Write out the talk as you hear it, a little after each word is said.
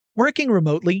Working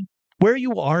remotely, where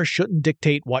you are shouldn't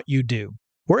dictate what you do.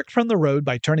 Work from the road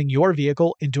by turning your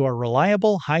vehicle into a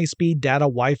reliable high-speed data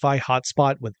Wi-Fi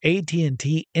hotspot with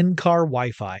AT&T in-car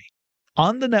Wi-Fi.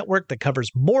 On the network that covers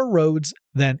more roads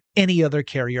than any other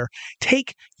carrier,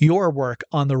 take your work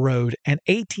on the road and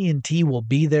AT&T will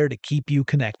be there to keep you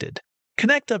connected.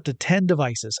 Connect up to 10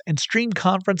 devices and stream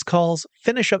conference calls,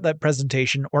 finish up that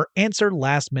presentation, or answer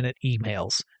last-minute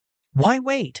emails. Why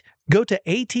wait? Go to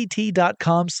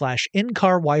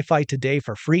att.com/in-car Wi-Fi today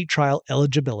for free trial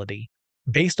eligibility.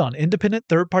 Based on independent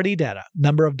third-party data,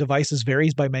 number of devices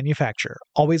varies by manufacturer.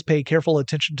 Always pay careful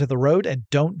attention to the road and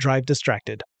don't drive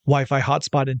distracted. Wi-Fi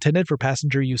hotspot intended for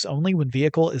passenger use only when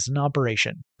vehicle is in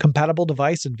operation. Compatible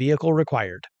device and vehicle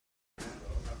required.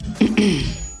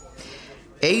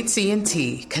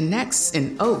 AT&T connects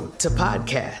an ode to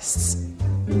podcasts.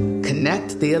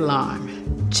 Connect the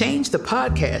alarm. Change the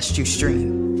podcast you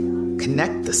stream.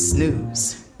 Connect the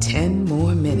snooze. 10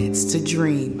 more minutes to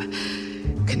dream.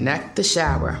 Connect the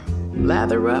shower.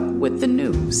 Lather up with the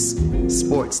news.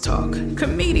 Sports talk,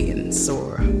 comedians,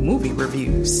 or movie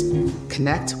reviews.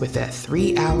 Connect with that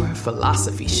 3-hour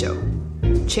philosophy show.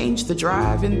 Change the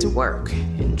drive into work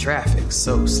in traffic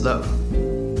so slow.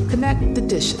 Connect the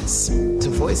dishes to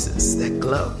voices that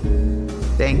glow.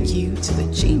 Thank you to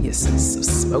the geniuses of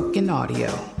spoken audio.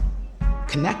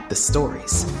 Connect the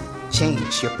stories.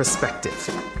 Change your perspective.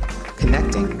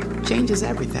 Connecting changes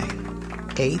everything.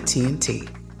 AT&T.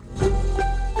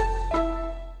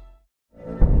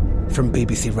 From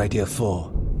BBC Radio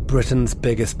 4, Britain's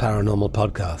biggest paranormal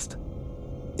podcast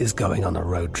is going on a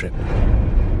road trip.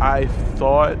 I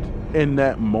thought in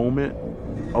that moment,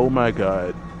 oh my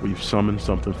God, we've summoned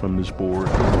something from this board.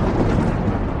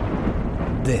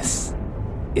 This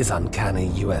is Uncanny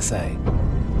USA.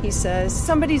 He says,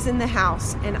 somebody's in the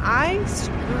house, and I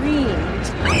screamed.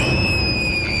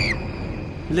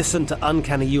 Listen to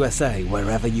Uncanny USA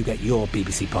wherever you get your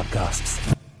BBC podcasts,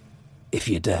 if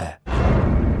you dare.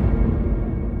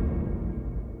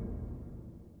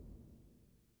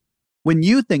 When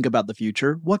you think about the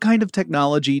future, what kind of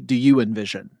technology do you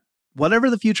envision?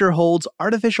 Whatever the future holds,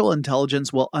 artificial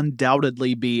intelligence will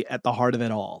undoubtedly be at the heart of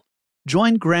it all.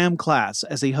 Join Graham Class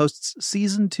as he hosts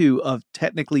Season 2 of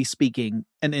Technically Speaking,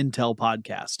 an Intel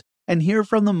podcast, and hear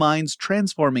from the minds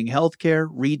transforming healthcare,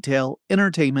 retail,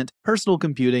 entertainment, personal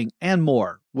computing, and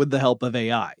more with the help of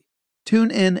AI. Tune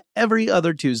in every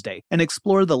other Tuesday and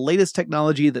explore the latest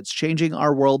technology that's changing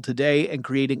our world today and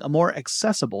creating a more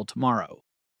accessible tomorrow.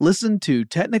 Listen to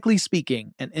Technically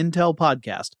Speaking, an Intel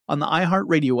podcast on the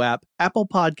iHeartRadio app, Apple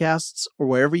Podcasts, or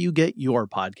wherever you get your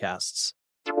podcasts.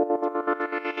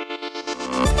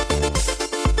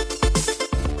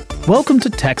 Welcome to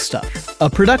Tech Stuff, a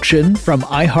production from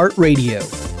iHeartRadio.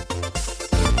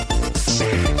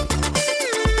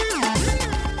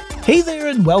 Hey there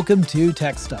and welcome to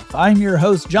Tech Stuff. I'm your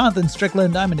host, Jonathan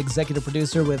Strickland. I'm an executive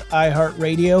producer with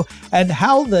iHeartRadio. And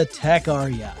how the tech are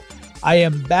ya? I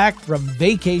am back from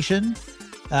vacation,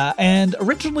 and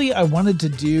originally I wanted to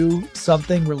do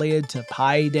something related to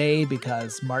Pi Day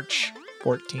because March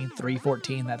 14th,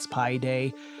 3/14, that's Pi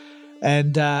Day.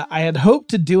 And I had hoped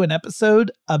to do an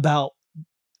episode about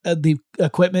the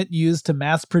equipment used to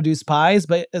mass produce pies,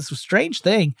 but it's a strange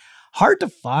thing. Hard to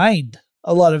find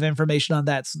a lot of information on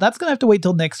that. So that's going to have to wait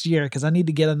till next year because I need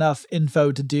to get enough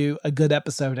info to do a good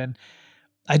episode. And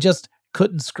I just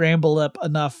couldn't scramble up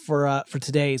enough for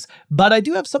today's. But I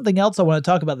do have something else I want to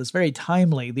talk about that's very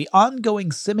timely. The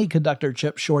ongoing semiconductor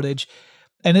chip shortage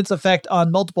and its effect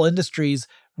on multiple industries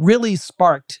really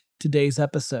sparked today's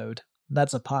episode.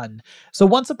 That's a pun. So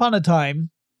once upon a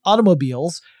time,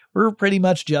 automobiles were pretty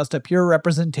much just a pure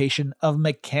representation of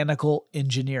mechanical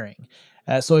engineering.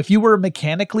 So if you were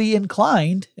mechanically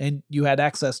inclined and you had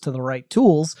access to the right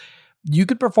tools, you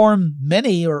could perform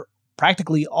many or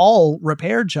practically all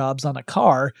repair jobs on a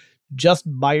car just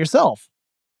by yourself.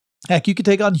 Heck, you could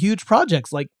take on huge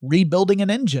projects like rebuilding an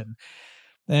engine.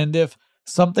 And if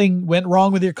something went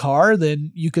wrong with your car,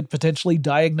 then you could potentially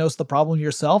diagnose the problem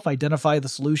yourself, identify the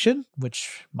solution,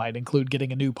 which might include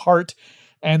getting a new part,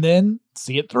 and then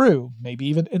see it through, maybe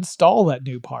even install that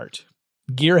new part.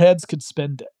 Gearheads could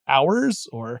spend hours,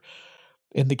 or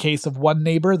in the case of one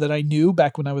neighbor that I knew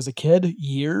back when I was a kid,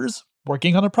 years,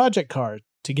 working on a project car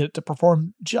to get it to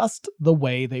perform just the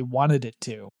way they wanted it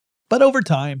to. But over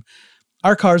time,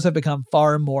 our cars have become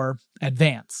far more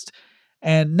advanced.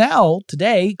 And now,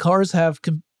 today, cars have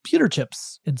computer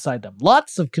chips inside them.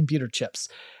 Lots of computer chips.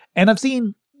 And I've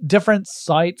seen different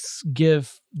sites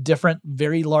give different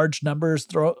very large numbers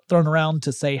thrown around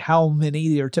to say how many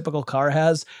your typical car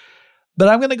has. But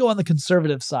I'm going to go on the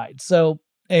conservative side. So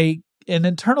a an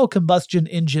internal combustion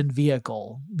engine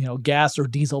vehicle, gas or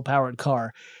diesel powered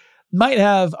car, might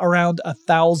have around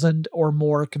 1,000 or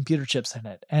more computer chips in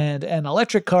it, and an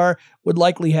electric car would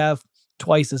likely have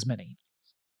twice as many.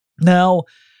 Now,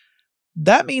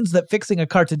 that means that fixing a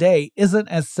car today isn't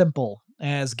as simple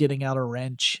as getting out a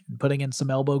wrench and putting in some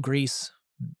elbow grease.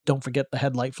 Don't forget the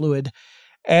headlight fluid.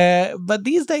 But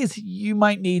these days, you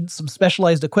might need some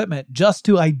specialized equipment just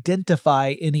to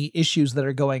identify any issues that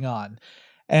are going on.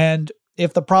 And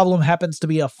if the problem happens to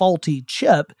be a faulty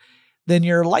chip, then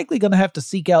you're likely going to have to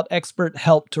seek out expert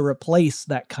help to replace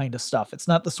that kind of stuff. It's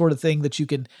not the sort of thing that you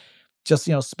can just,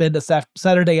 spend a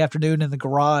Saturday afternoon in the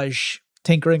garage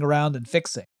tinkering around and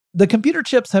fixing. The computer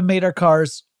chips have made our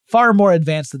cars far more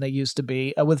advanced than they used to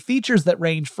be, with features that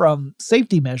range from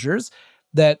safety measures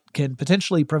that can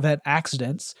potentially prevent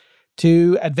accidents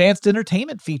to advanced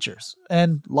entertainment features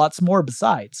and lots more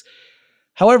besides.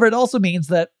 However, it also means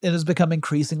that it has become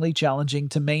increasingly challenging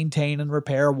to maintain and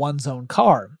repair one's own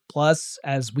car. Plus,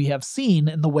 as we have seen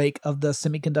in the wake of the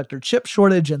semiconductor chip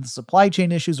shortage and the supply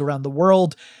chain issues around the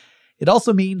world, it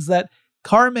also means that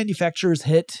car manufacturers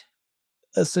hit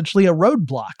essentially a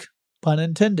roadblock, pun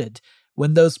intended,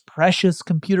 when those precious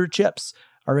computer chips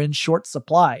are in short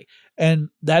supply. And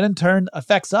that in turn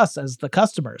affects us as the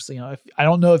customers. I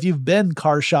don't know if you've been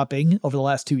car shopping over the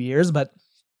last 2 years, but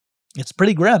it's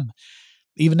pretty grim.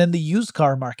 Even in the used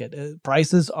car market,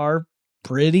 prices are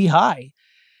pretty high.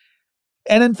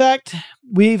 And in fact,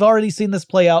 we've already seen this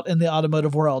play out in the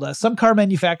automotive world. Some car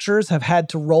manufacturers have had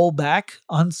to roll back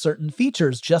on certain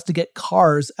features just to get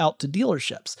cars out to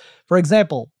dealerships. For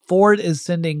example, Ford is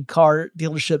sending car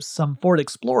dealerships some Ford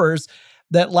Explorers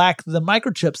that lack the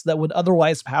microchips that would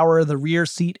otherwise power the rear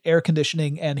seat air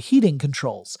conditioning and heating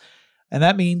controls. And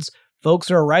that means folks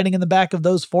who are riding in the back of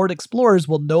those Ford Explorers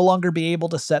will no longer be able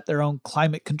to set their own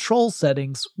climate control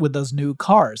settings with those new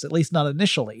cars, at least not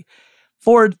initially.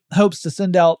 Ford hopes to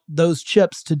send out those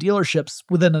chips to dealerships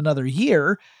within another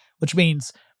year, which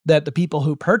means that the people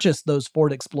who purchase those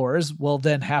Ford Explorers will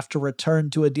then have to return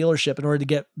to a dealership in order to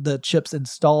get the chips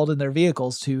installed in their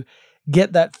vehicles to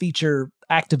get that feature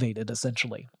activated,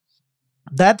 essentially.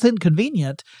 That's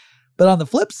inconvenient, but on the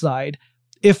flip side,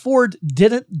 if Ford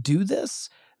didn't do this,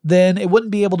 then it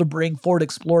wouldn't be able to bring Ford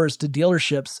Explorers to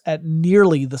dealerships at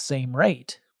nearly the same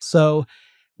rate. So,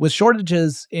 with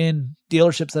shortages in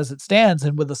dealerships as it stands,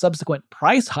 and with the subsequent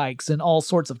price hikes in all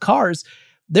sorts of cars,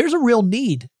 there's a real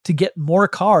need to get more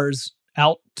cars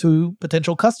out to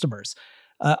potential customers.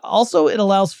 Also, it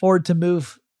allows Ford to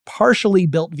move partially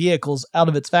built vehicles out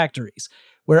of its factories,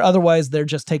 where otherwise they're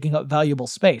just taking up valuable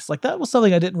space. Like, that was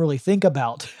something I didn't really think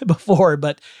about before,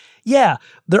 but yeah,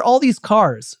 there are all these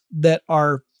cars that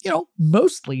are,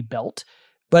 mostly built,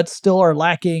 but still are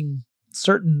lacking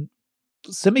certain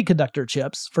semiconductor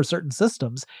chips for certain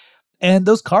systems. And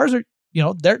those cars are,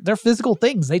 they're physical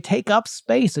things. They take up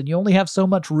space, and you only have so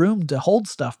much room to hold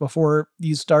stuff before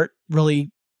you start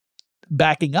really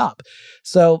backing up.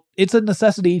 So it's a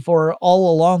necessity for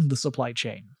all along the supply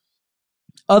chain.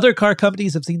 Other car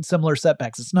companies have seen similar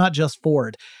setbacks. It's not just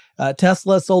Ford.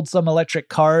 Tesla sold some electric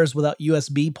cars without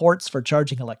USB ports for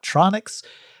charging electronics.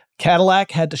 Cadillac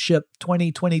had to ship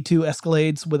 2022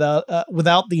 Escalades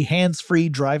without the hands-free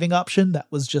driving option that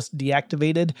was just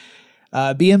deactivated.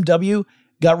 BMW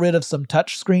got rid of some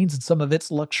touchscreens in some of its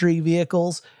luxury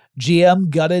vehicles. GM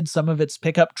gutted some of its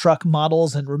pickup truck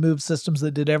models and removed systems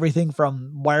that did everything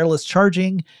from wireless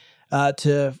charging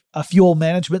to a fuel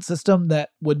management system that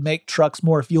would make trucks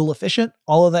more fuel efficient.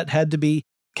 All of that had to be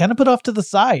kind of put off to the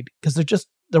side because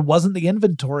there wasn't the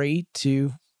inventory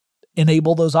to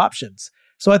enable those options.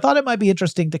 So I thought it might be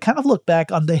interesting to kind of look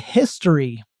back on the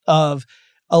history of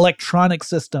electronic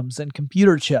systems and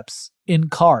computer chips in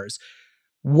cars.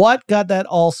 What got that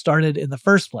all started in the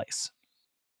first place?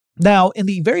 Now, in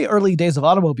the very early days of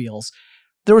automobiles,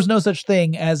 there was no such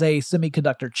thing as a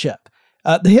semiconductor chip.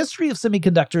 The history of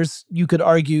semiconductors, you could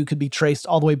argue, could be traced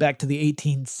all the way back to the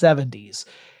 1870s.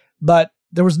 But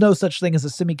there was no such thing as a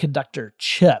semiconductor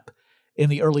chip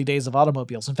in the early days of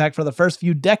automobiles. In fact, for the first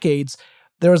few decades,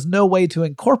 there was no way to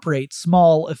incorporate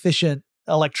small, efficient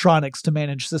electronics to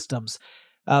manage systems.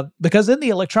 Because in the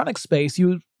electronic space,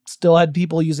 you still had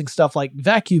people using stuff like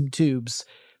vacuum tubes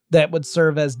that would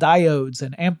serve as diodes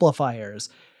and amplifiers.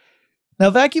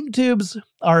 Now, vacuum tubes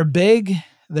are big,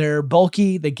 they're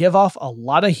bulky, they give off a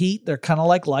lot of heat, they're kind of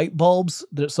like light bulbs,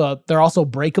 so they're also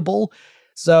breakable.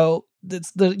 So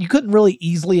you couldn't really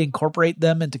easily incorporate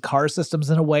them into car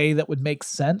systems in a way that would make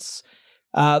sense.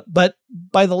 But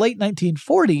by the late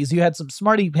 1940s, you had some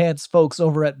smarty pants folks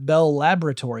over at Bell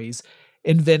Laboratories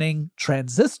inventing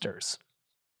transistors.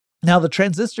 Now, the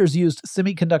transistors used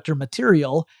semiconductor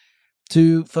material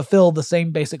to fulfill the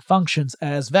same basic functions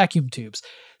as vacuum tubes.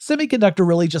 Semiconductor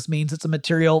really just means it's a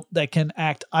material that can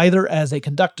act either as a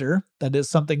conductor, that is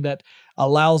something that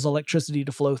allows electricity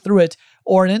to flow through it,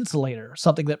 or an insulator,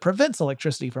 something that prevents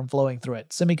electricity from flowing through it.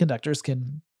 Semiconductors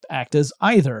can act as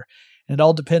either, and it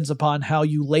all depends upon how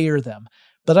you layer them.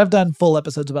 But I've done full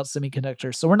episodes about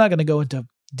semiconductors, so we're not going to go into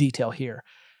detail here.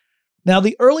 Now,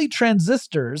 the early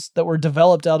transistors that were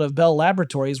developed out of Bell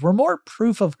Laboratories were more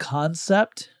proof of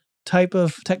concept type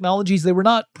of technologies. They were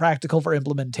not practical for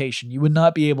implementation. You would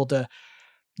not be able to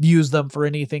use them for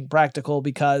anything practical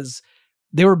because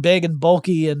they were big and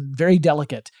bulky and very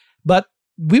delicate. But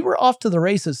we were off to the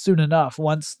races soon enough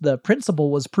once the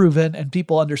principle was proven and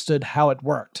people understood how it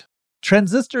worked.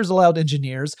 Transistors allowed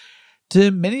engineers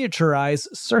to miniaturize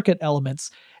circuit elements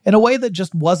in a way that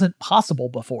just wasn't possible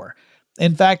before.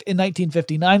 In fact, in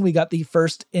 1959, we got the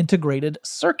first integrated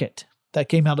circuit that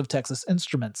came out of Texas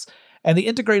Instruments. And the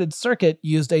integrated circuit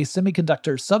used a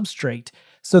semiconductor substrate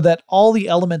so that all the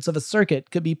elements of a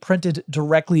circuit could be printed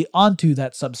directly onto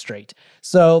that substrate.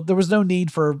 So there was no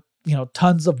need for,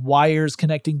 tons of wires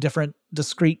connecting different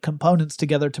discrete components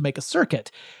together to make a circuit.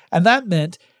 And that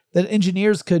meant that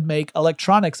engineers could make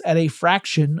electronics at a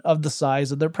fraction of the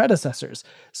size of their predecessors.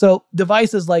 So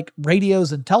devices like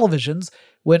radios and televisions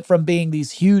went from being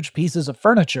these huge pieces of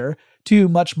furniture to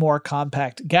much more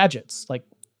compact gadgets, like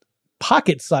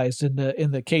pocket-sized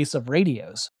in the case of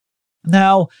radios.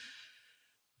 Now,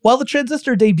 while the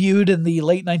transistor debuted in the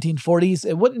late 1940s,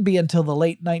 it wouldn't be until the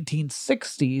late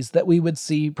 1960s that we would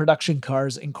see production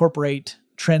cars incorporate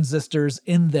transistors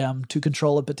in them to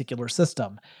control a particular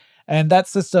system. And that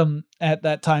system at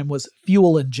that time was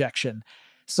fuel injection.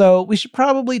 So we should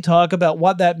probably talk about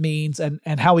what that means and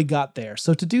how we got there.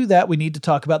 So to do that, we need to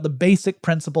talk about the basic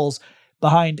principles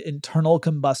behind internal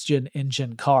combustion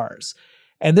engine cars.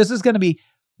 And this is going to be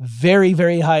very,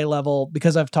 very high level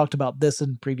because I've talked about this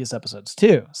in previous episodes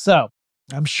too. So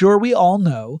I'm sure we all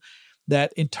know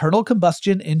that internal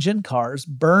combustion engine cars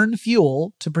burn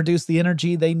fuel to produce the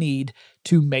energy they need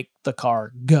to make the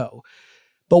car go.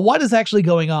 But what is actually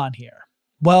going on here?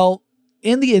 Well,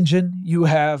 in the engine, you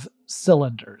have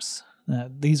cylinders.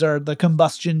 These are the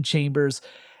combustion chambers,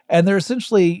 and they're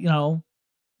essentially,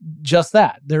 just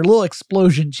that. They're little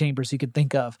explosion chambers you could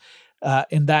think of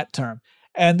in that term.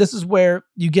 And this is where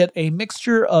you get a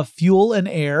mixture of fuel and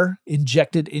air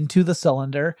injected into the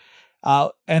cylinder,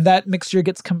 and that mixture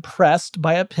gets compressed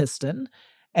by a piston,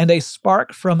 and a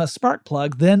spark from a spark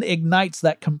plug then ignites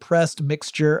that compressed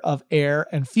mixture of air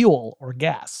and fuel, or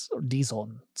gas, or diesel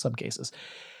in some cases.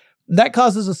 That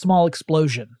causes a small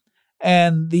explosion,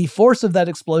 and the force of that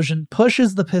explosion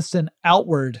pushes the piston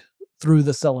outward through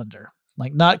the cylinder.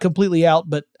 Like not completely out,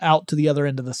 but out to the other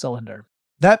end of the cylinder.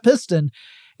 That piston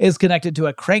is connected to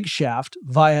a crankshaft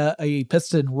via a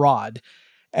piston rod.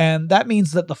 And that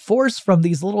means that the force from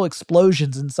these little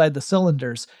explosions inside the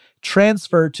cylinders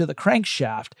transfer to the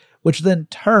crankshaft, which then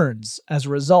turns as a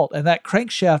result. And that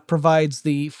crankshaft provides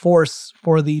the force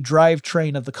for the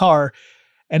drivetrain of the car.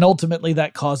 And ultimately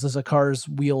that causes a car's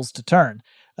wheels to turn.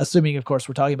 Assuming, of course,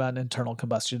 we're talking about an internal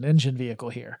combustion engine vehicle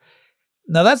here.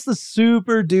 Now, that's the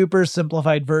super duper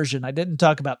simplified version. I didn't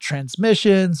talk about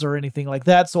transmissions or anything like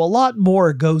that, so a lot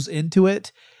more goes into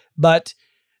it. But,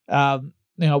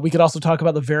 we could also talk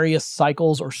about the various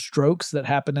cycles or strokes that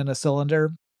happen in a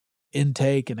cylinder,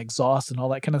 intake and exhaust and all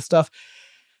that kind of stuff.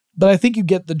 But I think you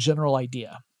get the general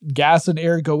idea. Gas and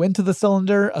air go into the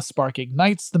cylinder, a spark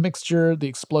ignites the mixture, the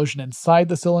explosion inside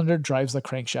the cylinder drives the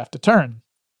crankshaft to turn.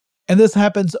 And this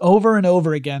happens over and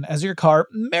over again as your car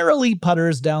merrily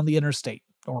putters down the interstate,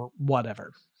 or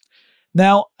whatever.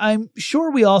 Now, I'm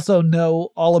sure we also know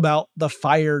all about the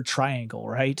fire triangle,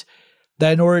 right?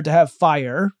 That in order to have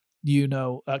fire,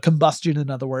 combustion in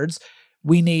other words,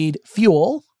 we need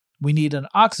fuel, we need an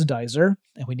oxidizer,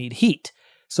 and we need heat.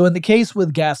 So in the case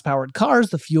with gas-powered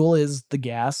cars, the fuel is the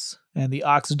gas, and the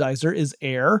oxidizer is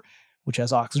air, which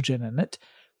has oxygen in it,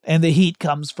 and the heat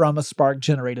comes from a spark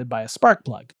generated by a spark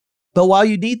plug. But while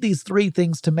you need these three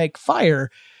things to make fire,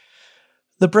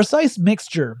 the precise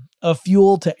mixture of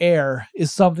fuel to air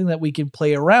is something that we can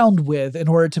play around with in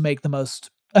order to make the most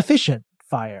efficient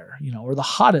fire, or the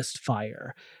hottest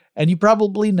fire. And you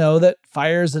probably know that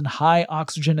fires in high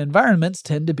oxygen environments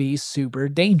tend to be super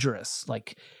dangerous.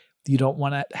 Like, you don't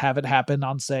want to have it happen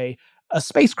on, say, a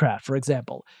spacecraft, for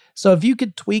example. So if you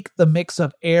could tweak the mix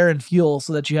of air and fuel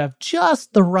so that you have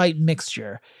just the right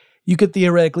mixture, you could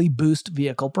theoretically boost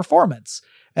vehicle performance.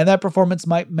 And that performance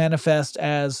might manifest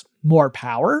as more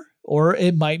power, or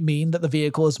it might mean that the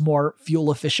vehicle is more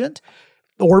fuel efficient,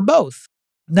 or both.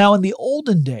 Now, in the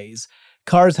olden days,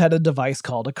 cars had a device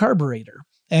called a carburetor.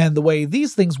 And the way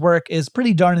these things work is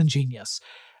pretty darn ingenious.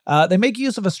 They make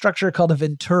use of a structure called a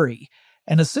venturi.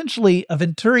 And essentially, a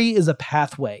venturi is a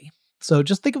pathway. So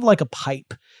just think of like a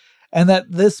pipe. And that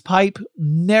this pipe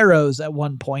narrows at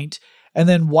one point and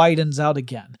then widens out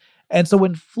again. And so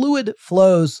when fluid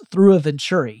flows through a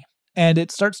venturi and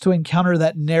it starts to encounter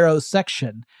that narrow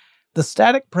section, the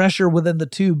static pressure within the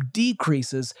tube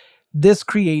decreases. This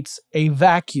creates a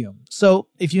vacuum. So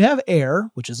if you have air,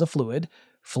 which is a fluid,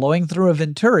 flowing through a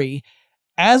venturi,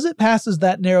 as it passes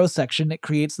that narrow section, it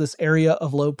creates this area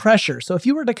of low pressure. So if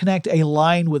you were to connect a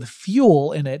line with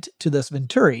fuel in it to this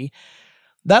venturi,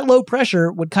 that low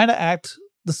pressure would kind of act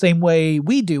the same way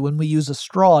we do when we use a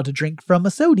straw to drink from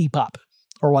a soda pop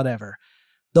or whatever.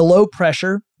 The low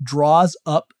pressure draws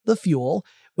up the fuel,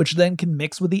 which then can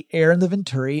mix with the air in the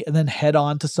venturi and then head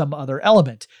on to some other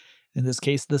element. In this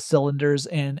case, the cylinders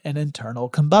in an internal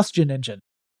combustion engine.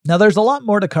 Now, there's a lot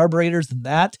more to carburetors than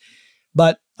that,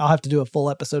 but I'll have to do a full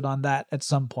episode on that at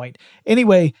some point.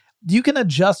 Anyway, you can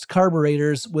adjust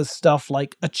carburetors with stuff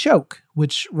like a choke,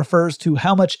 which refers to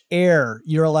how much air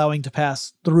you're allowing to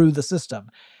pass through the system.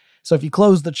 So if you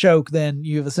close the choke, then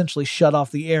you've essentially shut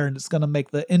off the air and it's going to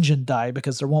make the engine die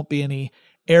because there won't be any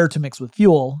air to mix with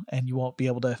fuel and you won't be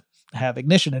able to have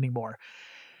ignition anymore.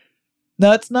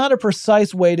 Now, it's not a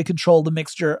precise way to control the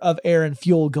mixture of air and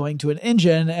fuel going to an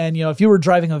engine. And, if you were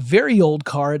driving a very old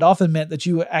car, it often meant that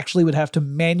you actually would have to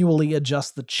manually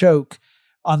adjust the choke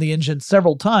on the engine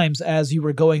several times as you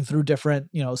were going through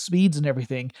different, speeds and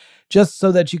everything, just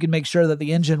so that you could make sure that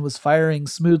the engine was firing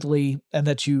smoothly and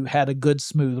that you had a good,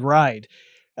 smooth ride.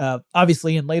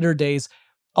 Obviously, in later days,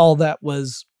 all that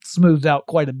was smoothed out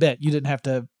quite a bit. You didn't have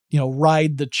to,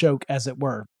 ride the choke, as it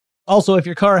were. Also, if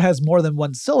your car has more than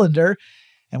one cylinder,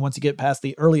 and once you get past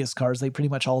the earliest cars, they pretty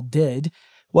much all did,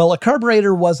 well, a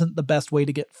carburetor wasn't the best way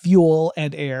to get fuel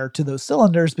and air to those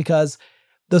cylinders because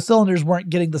the cylinders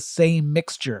weren't getting the same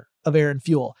mixture of air and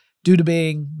fuel due to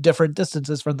being different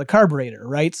distances from the carburetor,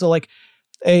 right? So like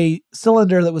a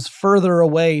cylinder that was further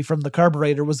away from the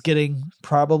carburetor was getting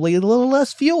probably a little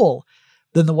less fuel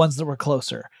than the ones that were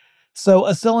closer. So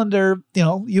a cylinder,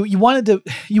 you wanted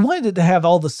it to have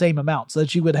all the same amount so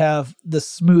that you would have the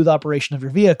smooth operation of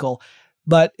your vehicle,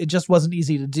 but it just wasn't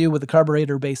easy to do with a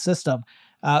carburetor-based system.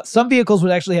 Some vehicles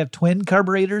would actually have twin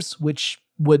carburetors, which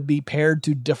would be paired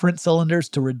to different cylinders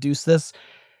to reduce this.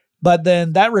 But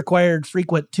then that required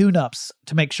frequent tune-ups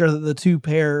to make sure that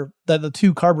the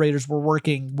two carburetors were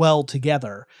working well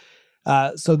together,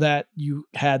 so that you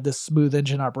had this smooth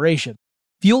engine operation.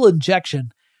 Fuel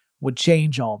injection would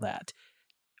change all that.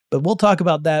 But we'll talk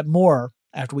about that more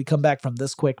after we come back from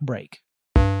this quick break.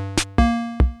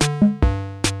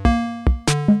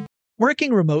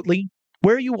 Working remotely,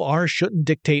 where you are shouldn't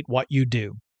dictate what you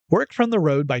do. Work from the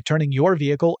road by turning your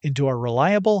vehicle into a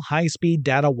reliable high-speed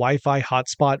data Wi-Fi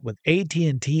hotspot with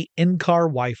AT&T in-car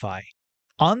Wi-Fi.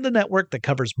 On the network that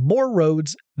covers more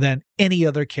roads than any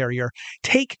other carrier,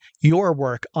 take your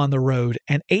work on the road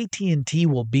and AT&T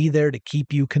will be there to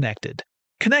keep you connected.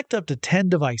 Connect up to 10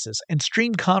 devices and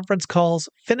stream conference calls,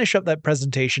 finish up that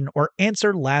presentation, or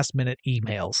answer last-minute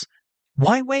emails.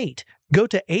 Why wait? Go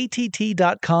to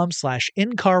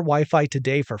att.com/in-car Wi-Fi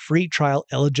today for free trial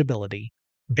eligibility.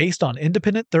 Based on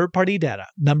independent third-party data,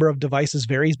 number of devices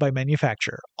varies by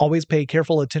manufacturer. Always pay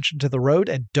careful attention to the road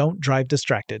and don't drive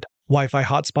distracted. Wi-Fi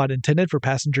hotspot intended for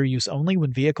passenger use only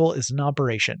when vehicle is in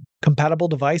operation. Compatible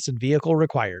device and vehicle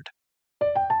required.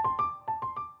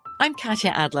 I'm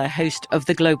Katya Adler, host of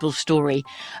The Global Story.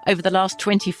 Over the last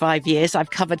 25 years, I've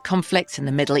covered conflicts in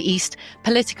the Middle East,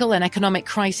 political and economic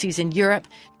crises in Europe,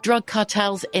 drug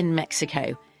cartels in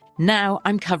Mexico. Now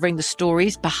I'm covering the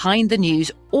stories behind the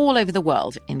news all over the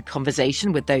world in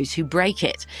conversation with those who break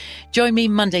it. Join me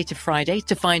Monday to Friday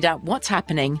to find out what's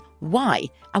happening, why,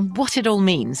 and what it all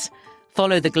means.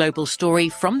 Follow The Global Story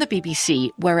from the BBC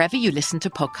wherever you listen to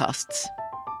podcasts.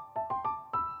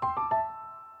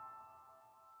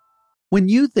 When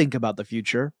you think about the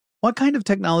future, what kind of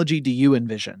technology do you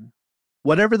envision?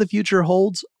 Whatever the future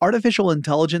holds, artificial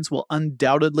intelligence will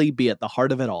undoubtedly be at the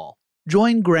heart of it all.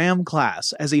 Join Graham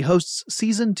Class as he hosts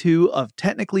Season 2 of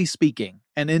Technically Speaking,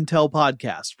 an Intel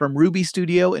podcast from Ruby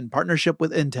Studio in partnership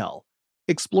with Intel.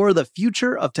 Explore the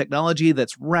future of technology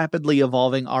that's rapidly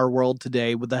evolving our world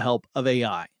today with the help of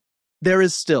AI. There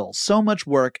is still so much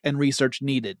work and research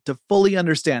needed to fully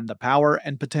understand the power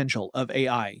and potential of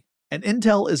AI. And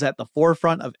Intel is at the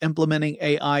forefront of implementing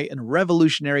AI in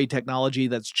revolutionary technology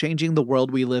that's changing the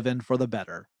world we live in for the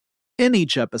better. In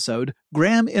each episode,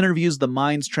 Graham interviews the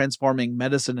minds transforming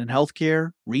medicine and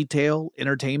healthcare, retail,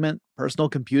 entertainment, personal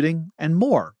computing, and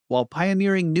more, while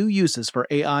pioneering new uses for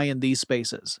AI in these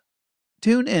spaces.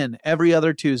 Tune in every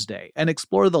other Tuesday and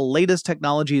explore the latest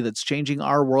technology that's changing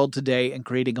our world today and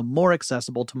creating a more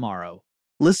accessible tomorrow.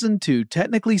 Listen to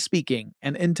Technically Speaking,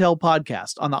 an Intel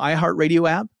podcast on the iHeartRadio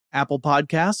app, Apple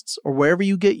Podcasts, or wherever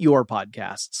you get your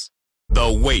podcasts.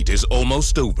 The wait is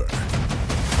almost over.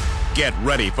 Get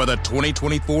ready for the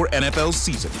 2024 NFL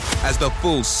season as the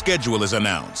full schedule is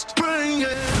announced.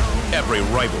 Every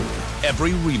rivalry,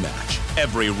 every rematch,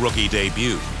 every rookie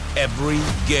debut, every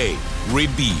game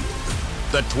revealed.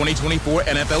 The 2024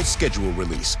 NFL schedule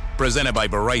release, presented by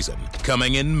Verizon,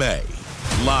 coming in May.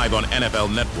 Live on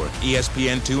NFL Network,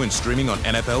 ESPN2, and streaming on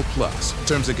NFL Plus.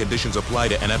 Terms and conditions apply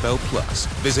to NFL Plus.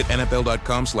 Visit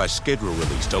NFL.com/schedule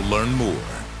release to learn more.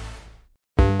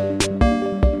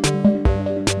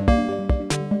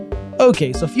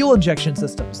 Okay, so fuel injection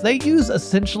systems. They use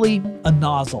essentially a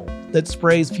nozzle that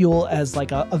sprays fuel as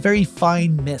like a very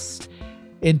fine mist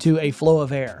into a flow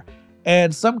of air.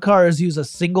 And some cars use a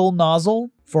single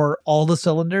nozzle for all the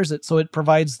cylinders, so it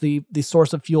provides the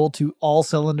source of fuel to all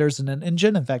cylinders in an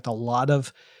engine. In fact, a lot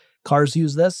of cars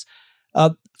use this.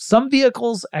 Some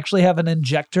vehicles actually have an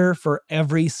injector for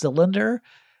every cylinder,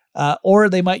 or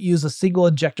they might use a single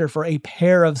injector for a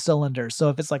pair of cylinders. So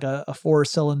if it's like a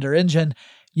 4-cylinder engine,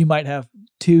 you might have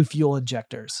 2 fuel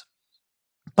injectors.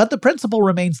 But the principle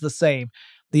remains the same.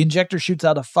 The injector shoots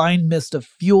out a fine mist of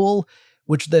fuel,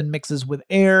 which then mixes with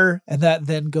air, and that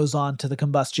then goes on to the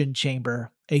combustion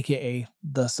chamber, aka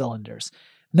the cylinders.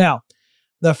 Now,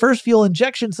 the first fuel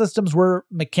injection systems were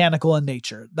mechanical in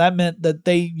nature. That meant that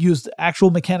they used actual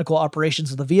mechanical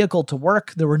operations of the vehicle to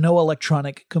work. There were no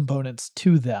electronic components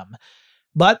to them.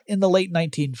 But in the late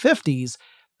 1950s,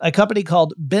 a company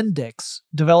called Bendix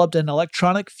developed an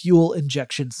electronic fuel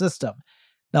injection system.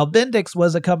 Now, Bendix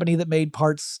was a company that made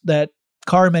parts that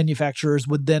car manufacturers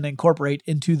would then incorporate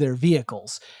into their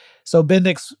vehicles. So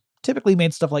Bendix typically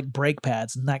made stuff like brake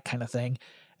pads and that kind of thing.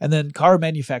 And then car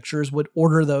manufacturers would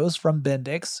order those from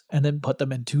Bendix and then put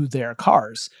them into their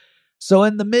cars. So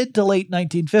in the mid to late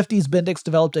 1950s, Bendix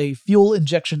developed a fuel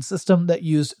injection system that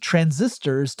used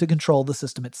transistors to control the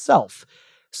system itself,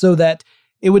 so that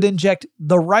it would inject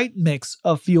the right mix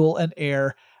of fuel and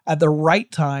air at the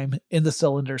right time in the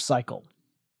cylinder cycle,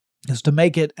 is to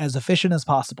make it as efficient as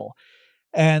possible.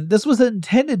 And this was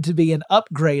intended to be an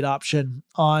upgrade option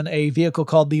on a vehicle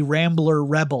called the Rambler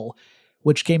Rebel,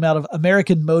 which came out of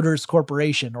American Motors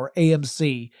Corporation, or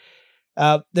AMC.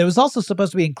 That was also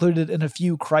supposed to be included in a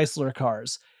few Chrysler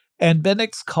cars. And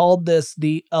Bendix called this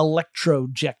the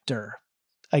electrojector,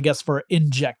 I guess for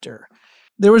injector.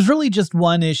 There was really just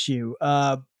one issue.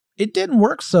 It didn't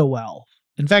work so well.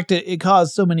 In fact, it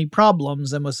caused so many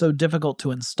problems and was so difficult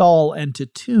to install and to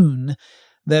tune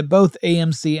that both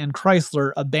AMC and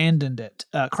Chrysler abandoned it.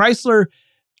 Chrysler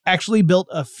actually built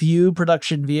a few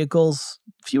production vehicles,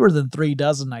 fewer than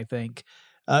 36, I think,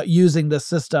 using this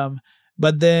system,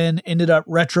 but then ended up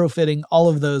retrofitting all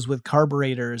of those with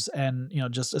carburetors and,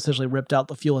 just essentially ripped out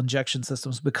the fuel injection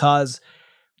systems because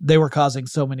they were causing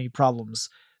so many problems.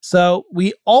 So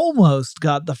we almost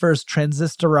got the first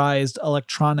transistorized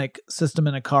electronic system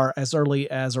in a car as early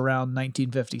as around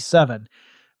 1957.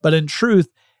 But in truth,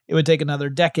 it would take another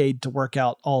decade to work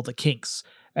out all the kinks.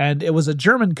 And it was a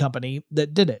German company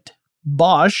that did it.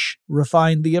 Bosch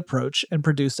refined the approach and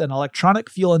produced an electronic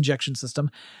fuel injection system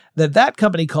that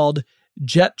company called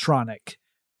Jetronic.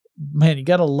 Man, you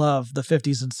gotta love the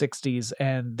 50s and 60s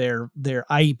and their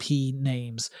IP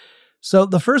names. So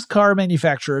the first car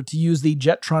manufacturer to use the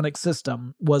Jetronic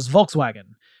system was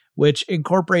Volkswagen, which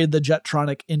incorporated the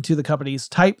Jetronic into the company's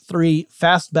Type 3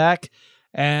 Fastback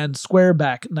and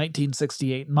Squareback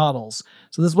 1968 models.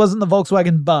 So this wasn't the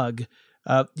Volkswagen Bug.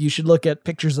 You should look at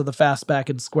pictures of the Fastback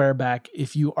and Squareback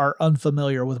if you are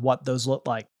unfamiliar with what those look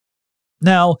like.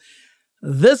 Now,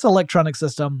 this electronic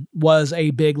system was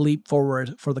a big leap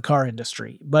forward for the car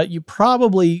industry, but you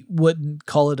probably wouldn't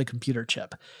call it a computer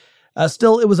chip.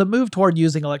 Still, it was a move toward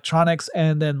using electronics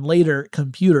and then later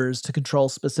computers to control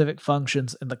specific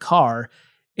functions in the car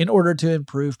in order to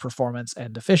improve performance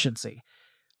and efficiency.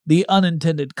 The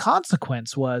unintended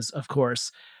consequence was, of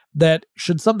course, that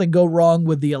should something go wrong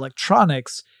with the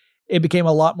electronics, it became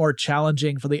a lot more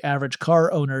challenging for the average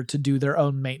car owner to do their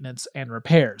own maintenance and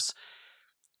repairs.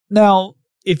 Now,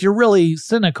 if you're really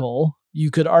cynical,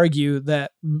 you could argue that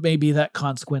maybe that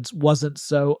consequence wasn't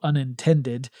so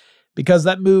unintended, because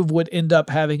that move would end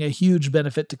up having a huge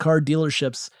benefit to car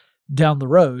dealerships down the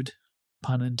road,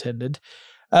 pun intended,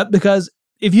 because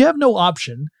if you have no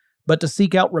option but to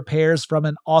seek out repairs from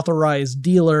an authorized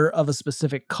dealer of a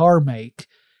specific car make,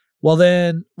 well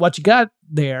then what you got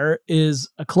there is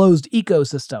a closed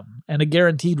ecosystem and a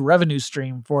guaranteed revenue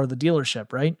stream for the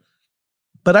dealership, right?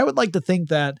 But I would like to think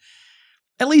that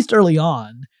at least early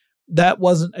on, that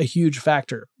wasn't a huge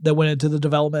factor that went into the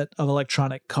development of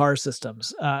electronic car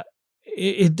systems.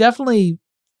 It definitely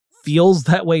feels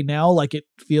that way now, like it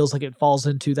feels like it falls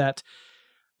into that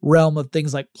realm of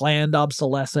things like planned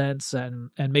obsolescence and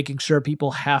making sure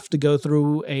people have to go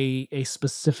through a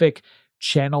specific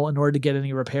channel in order to get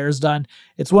any repairs done.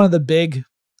 It's one of the big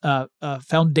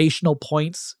foundational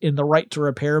points in the right to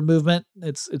repair movement.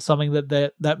 It's something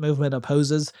that movement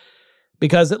opposes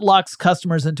because it locks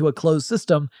customers into a closed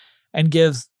system and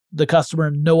gives the customer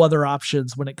no other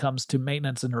options when it comes to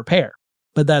maintenance and repair.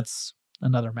 But that's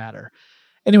another matter.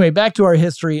 Anyway, back to our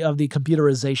history of the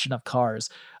computerization of cars.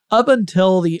 Up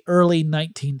until the early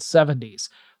 1970s,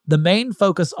 the main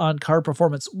focus on car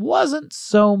performance wasn't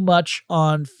so much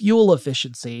on fuel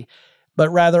efficiency, but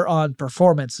rather on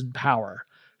performance and power.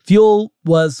 Fuel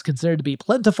was considered to be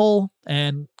plentiful,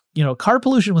 and, car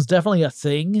pollution was definitely a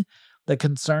thing that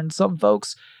concerned some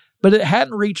folks, but it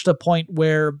hadn't reached a point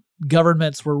where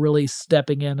governments were really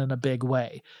stepping in a big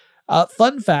way.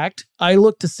 Fun fact, I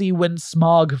looked to see when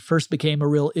smog first became a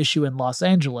real issue in Los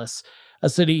Angeles, a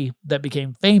city that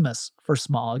became famous for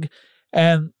smog,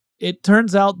 and it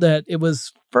turns out that it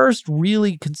was first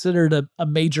really considered a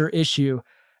major issue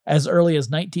as early as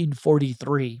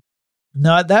 1943.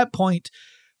 Now, at that point,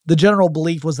 the general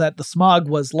belief was that the smog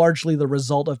was largely the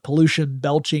result of pollution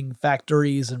belching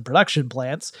factories and production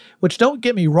plants, which, don't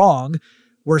get me wrong,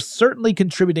 were certainly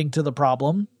contributing to the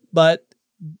problem. But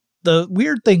the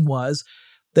weird thing was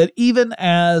that even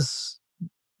as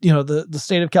the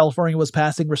state of California was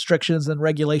passing restrictions and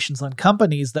regulations on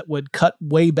companies that would cut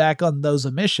way back on those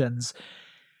emissions,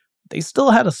 they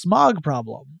still had a smog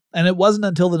problem. And it wasn't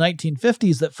until the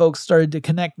 1950s that folks started to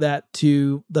connect that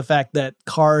to the fact that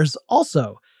cars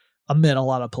also emit a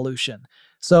lot of pollution.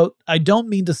 So I don't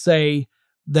mean to say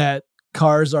that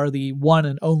cars are the one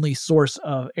and only source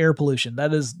of air pollution.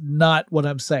 That is not what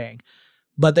I'm saying.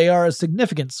 But they are a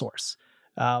significant source.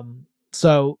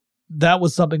 So that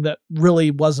was something that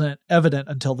really wasn't evident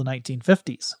until the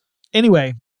 1950s.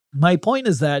 Anyway, my point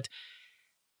is that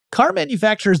car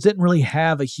manufacturers didn't really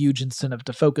have a huge incentive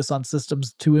to focus on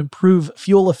systems to improve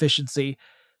fuel efficiency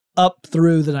up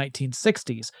through the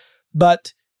 1960s.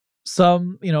 But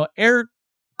some, air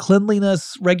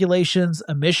cleanliness regulations,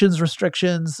 emissions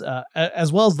restrictions,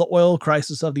 as well as the oil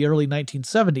crisis of the early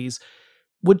 1970s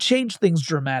would change things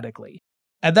dramatically.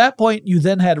 At that point, you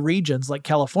then had regions like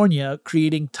California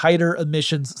creating tighter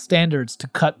emissions standards to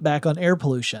cut back on air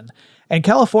pollution. And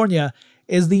California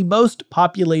is the most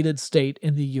populated state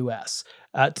in the U.S.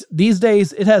 These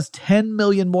days, it has 10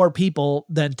 million more people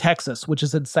than Texas, which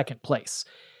is in second place.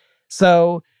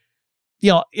 So,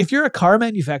 if you're a car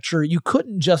manufacturer, you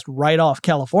couldn't just write off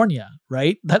California,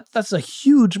 right? That's a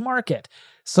huge market.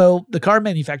 So the car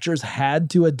manufacturers had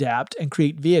to adapt and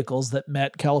create vehicles that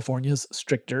met California's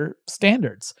stricter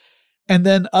standards. And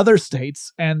then other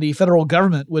states and the federal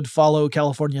government would follow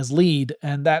California's lead,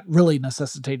 and that really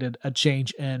necessitated a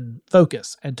change in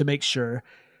focus and to make sure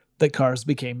that cars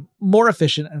became more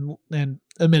efficient and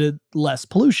emitted less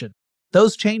pollution.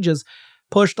 Those changes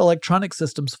pushed electronic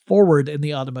systems forward in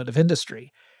the automotive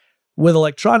industry. With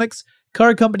electronics,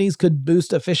 car companies could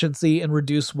boost efficiency and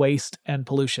reduce waste and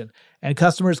pollution, and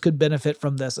customers could benefit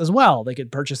from this as well. They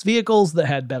could purchase vehicles that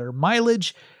had better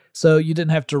mileage, so you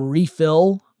didn't have to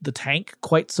refill the tank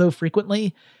quite so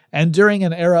frequently. And during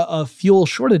an era of fuel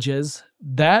shortages,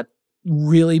 that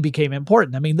really became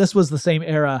important. I mean, this was the same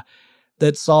era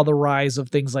that saw the rise of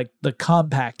things like the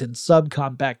compact and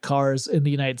subcompact cars in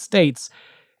the United States,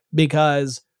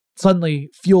 because suddenly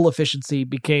fuel efficiency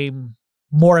became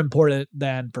more important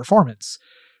than performance.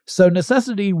 So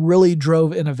necessity really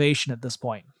drove innovation at this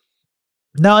point.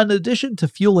 Now, in addition to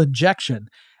fuel injection,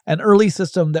 an early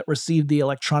system that received the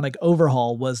electronic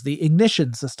overhaul was the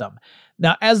ignition system.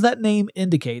 Now, as that name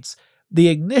indicates, the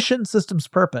ignition system's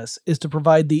purpose is to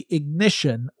provide the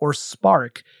ignition or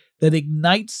spark that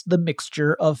ignites the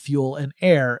mixture of fuel and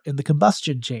air in the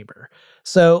combustion chamber.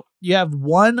 So you have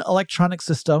one electronic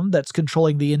system that's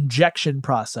controlling the injection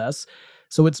process.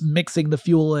 So it's mixing the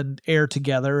fuel and air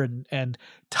together and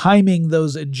timing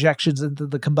those injections into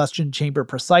the combustion chamber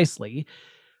precisely.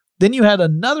 Then you had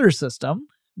another system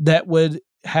that would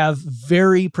have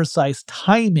very precise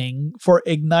timing for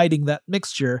igniting that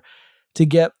mixture to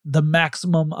get the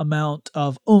maximum amount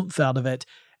of oomph out of it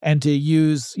and to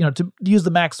use the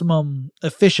maximum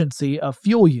efficiency of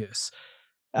fuel use.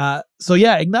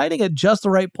 Igniting at just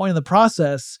the right point in the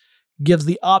process gives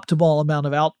the optimal amount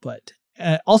of output.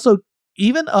 Also,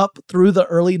 even up through the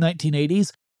early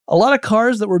 1980s, a lot of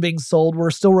cars that were being sold were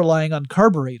still relying on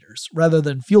carburetors rather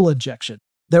than fuel injection.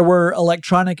 There were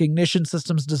electronic ignition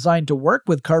systems designed to work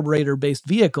with carburetor-based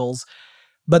vehicles,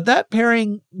 but that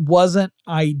pairing wasn't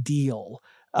ideal.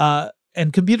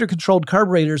 And computer-controlled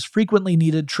carburetors frequently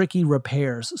needed tricky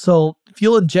repairs, so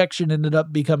fuel injection ended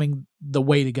up becoming the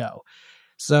way to go.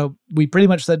 So we pretty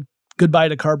much said goodbye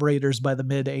to carburetors by the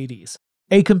mid-'80s.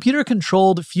 A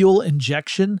computer-controlled fuel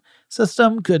injection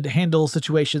system could handle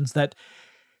situations that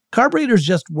carburetors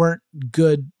just weren't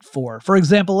good for. For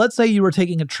example, let's say you were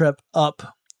taking a trip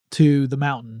up to the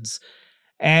mountains,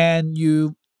 and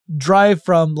you drive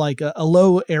from like a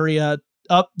low area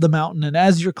up the mountain, and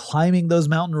as you're climbing those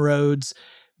mountain roads,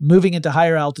 moving into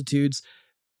higher altitudes,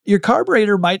 your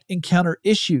carburetor might encounter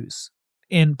issues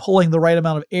in pulling the right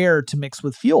amount of air to mix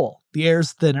with fuel. The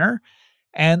air's thinner,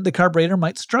 and the carburetor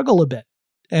might struggle a bit.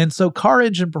 And so car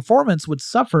engine performance would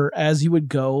suffer as you would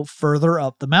go further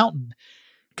up the mountain.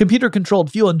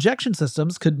 Computer-controlled fuel injection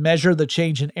systems could measure the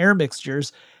change in air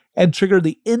mixtures and trigger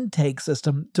the intake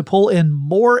system to pull in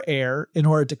more air in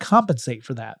order to compensate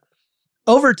for that.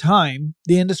 Over time,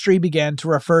 the industry began to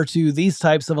refer to these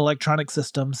types of electronic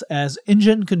systems as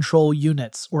engine control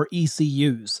units, or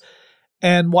ECUs.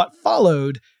 And what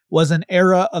followed was an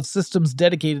era of systems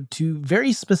dedicated to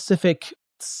very specific,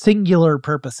 singular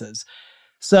purposes.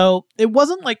 So it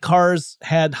wasn't like cars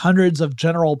had hundreds of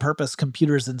general-purpose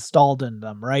computers installed in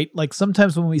them, right? Like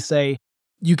sometimes when we say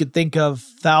you could think of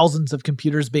thousands of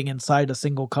computers being inside a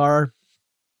single car,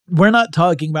 we're not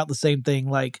talking about the same thing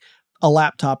like a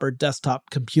laptop or desktop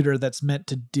computer that's meant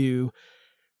to do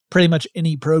pretty much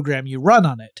any program you run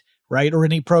on it, right? Or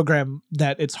any program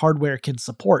that its hardware can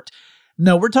support.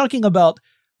 No, we're talking about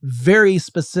very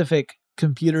specific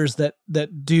computers that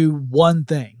do one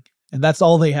thing, and that's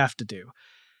all they have to do.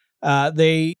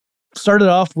 They started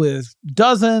off with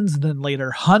dozens, and then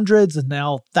later hundreds, and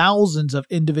now thousands of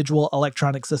individual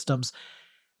electronic systems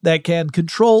that can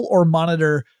control or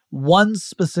monitor one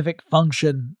specific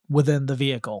function within the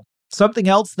vehicle. Something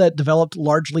else that developed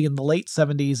largely in the late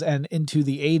 70s and into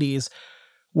the 80s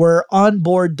were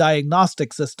onboard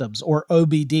diagnostic systems, or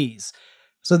OBDs.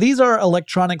 So these are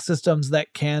electronic systems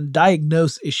that can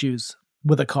diagnose issues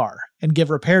with a car and give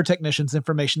repair technicians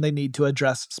information they need to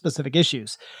address specific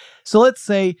issues. So let's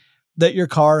say that your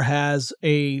car has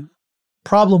a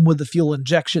problem with the fuel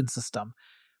injection system.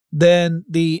 Then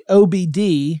the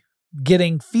OBD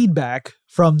getting feedback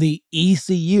from the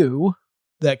ECU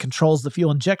that controls the fuel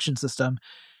injection system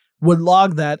would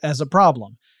log that as a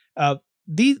problem.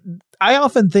 I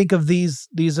often think of these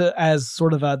as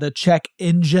sort of the check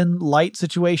engine light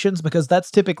situations, because that's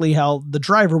typically how the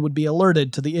driver would be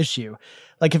alerted to the issue.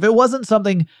 Like if it wasn't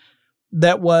something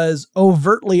that was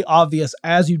overtly obvious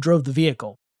as you drove the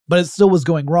vehicle, but it still was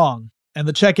going wrong, and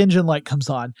the check engine light comes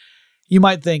on, you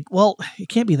might think, well, it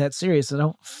can't be that serious. I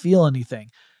don't feel anything.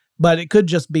 But it could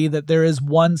just be that there is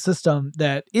one system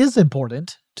that is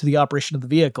important to the operation of the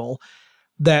vehicle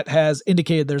that has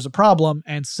indicated there's a problem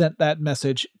and sent that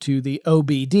message to the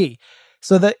OBD.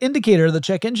 So the indicator, the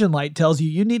check engine light, tells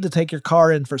you need to take your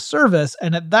car in for service,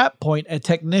 and at that point, a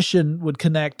technician would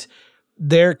connect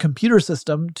their computer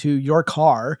system to your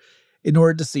car in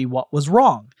order to see what was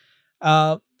wrong.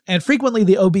 And frequently,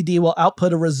 the OBD will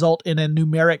output a result in a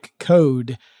numeric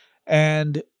code,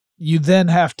 and you then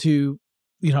have to,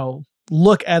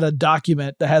 look at a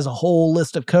document that has a whole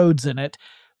list of codes in it,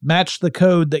 match the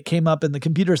code that came up in the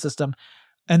computer system,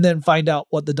 and then find out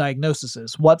what the diagnosis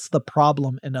is. What's the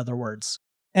problem, in other words?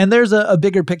 And there's a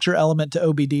bigger picture element to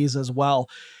OBDs as well.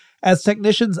 As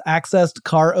technicians accessed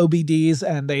car OBDs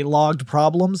and they logged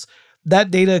problems, that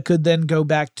data could then go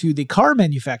back to the car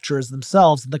manufacturers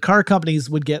themselves. The car companies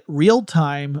would get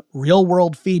real-time,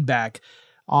 real-world feedback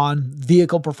on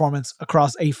vehicle performance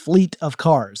across a fleet of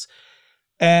cars.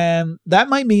 And that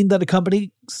might mean that a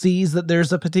company sees that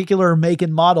there's a particular make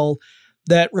and model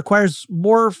that requires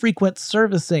more frequent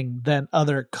servicing than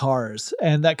other cars,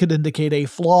 and that could indicate a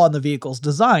flaw in the vehicle's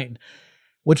design,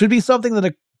 which would be something that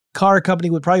a car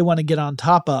company would probably want to get on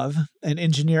top of and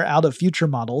engineer out of future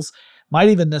models. Might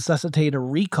even necessitate a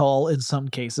recall in some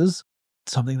cases,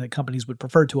 something that companies would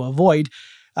prefer to avoid.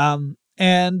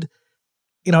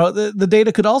 The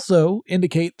data could also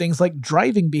indicate things like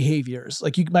driving behaviors.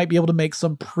 Like you might be able to make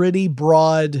some pretty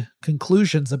broad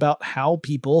conclusions about how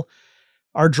people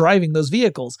are driving those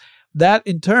vehicles. That,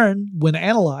 in turn, when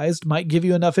analyzed, might give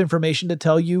you enough information to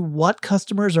tell you what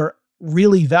customers are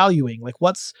really valuing. Like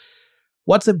what's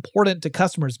important to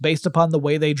customers based upon the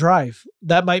way they drive.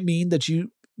 That might mean that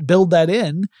you build that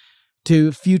in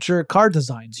to future car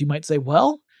designs. You might say,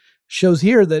 well, shows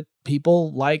here that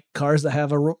people like cars that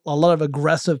have a lot of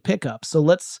aggressive pickup. So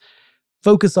let's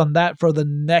focus on that for the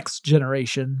next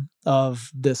generation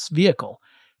of this vehicle.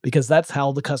 because that's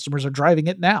how the customers are driving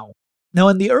it now. Now,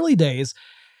 in the early days,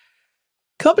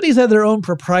 companies had their own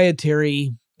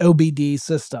proprietary OBD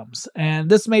systems, and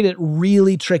this made it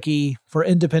really tricky for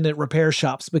independent repair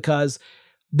shops because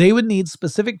they would need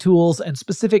specific tools and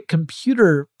specific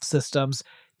computer systems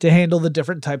to handle the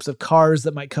different types of cars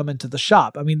that might come into the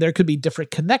shop. I mean, there could be different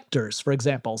connectors, for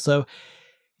example. So,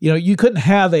 you couldn't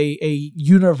have a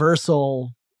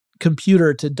universal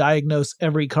computer to diagnose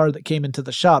every car that came into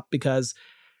the shop because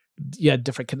you had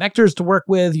different connectors to work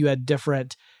with, you had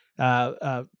different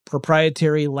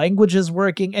proprietary languages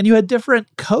working, and you had different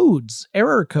codes,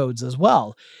 error codes as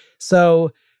well.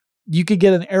 So you could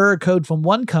get an error code from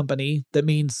one company that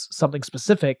means something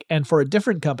specific, and for a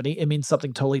different company, it means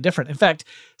something totally different. In fact,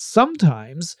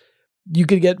 sometimes you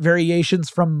could get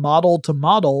variations from model to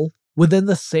model within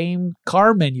the same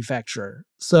car manufacturer.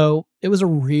 So it was a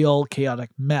real chaotic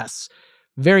mess.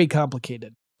 Very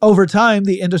complicated. Over time,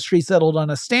 the industry settled on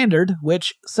a standard,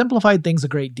 which simplified things a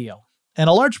great deal. And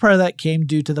a large part of that came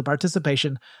due to the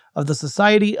participation of the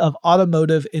Society of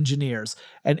Automotive Engineers,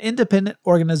 an independent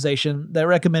organization that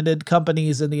recommended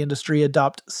companies in the industry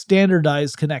adopt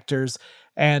standardized connectors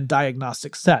and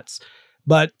diagnostic sets.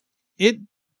 But it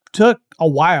took a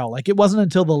while. It wasn't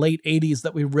until the late 80s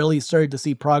that we really started to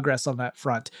see progress on that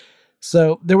front.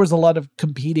 So there was a lot of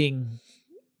competing,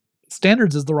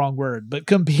 standards is the wrong word, but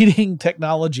competing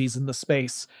technologies in the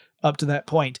space up to that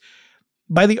point.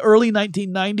 By the early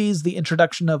 1990s, the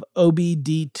introduction of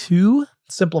OBD2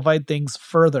 simplified things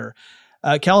further.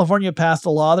 California passed a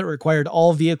law that required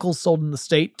all vehicles sold in the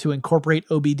state to incorporate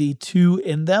OBD2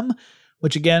 in them,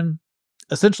 which again,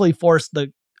 essentially forced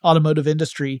the automotive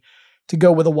industry to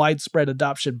go with a widespread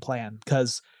adoption plan.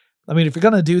 Because, if you're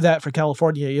going to do that for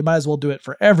California, you might as well do it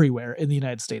for everywhere in the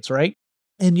United States, right?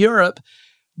 In Europe,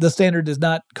 the standard is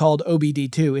not called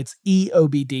OBD2, it's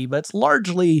EOBD, but it's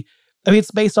largely,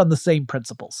 it's based on the same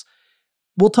principles.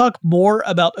 We'll talk more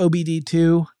about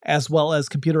OBD2 as well as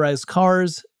computerized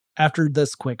cars after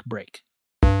this quick break.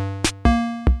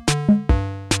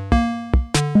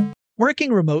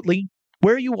 Working remotely,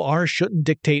 where you are shouldn't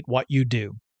dictate what you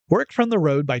do. Work from the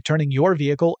road by turning your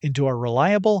vehicle into a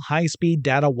reliable, high-speed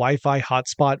data Wi-Fi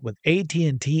hotspot with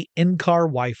AT&T in-car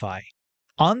Wi-Fi.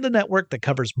 On the network that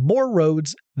covers more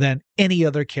roads than any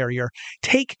other carrier,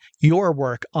 take your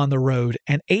work on the road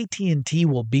and AT&T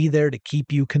will be there to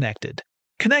keep you connected.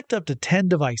 Connect up to 10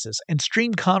 devices and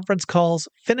stream conference calls,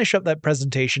 finish up that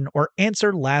presentation, or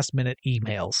answer last-minute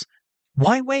emails.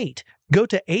 Why wait? Go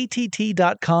to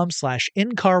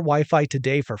att.com/in-car Wi-Fi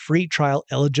today for free trial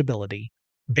eligibility.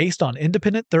 Based on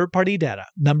independent third-party data,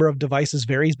 number of devices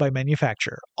varies by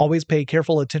manufacturer. Always pay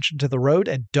careful attention to the road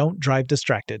and don't drive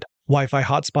distracted. Wi-Fi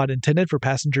hotspot intended for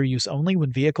passenger use only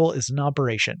when vehicle is in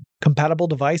operation. Compatible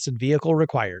device and vehicle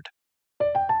required.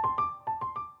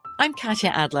 I'm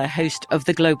Katya Adler, host of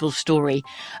The Global Story.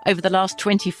 Over the last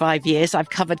 25 years,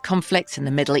 I've covered conflicts in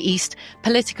the Middle East,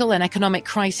 political and economic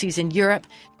crises in Europe,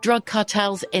 drug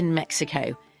cartels in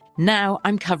Mexico. Now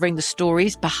I'm covering the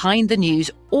stories behind the news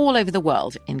all over the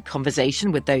world in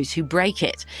conversation with those who break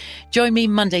it. Join me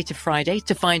Monday to Friday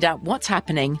to find out what's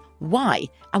happening, why,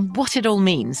 and what it all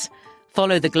means.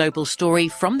 Follow The Global Story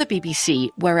from the BBC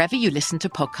wherever you listen to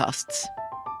podcasts.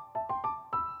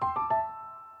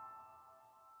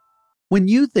 When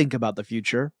you think about the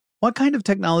future, what kind of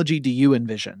technology do you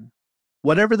envision?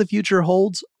 Whatever the future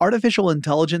holds, artificial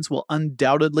intelligence will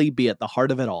undoubtedly be at the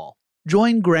heart of it all.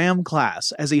 Join Graham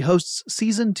Class as he hosts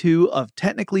Season 2 of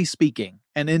Technically Speaking,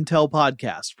 an Intel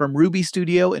podcast from Ruby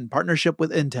Studio in partnership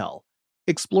with Intel.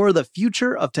 Explore the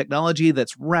future of technology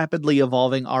that's rapidly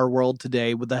evolving our world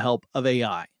today with the help of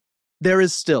AI. There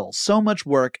is still so much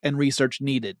work and research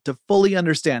needed to fully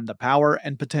understand the power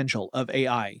and potential of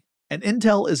AI, and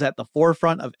Intel is at the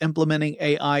forefront of implementing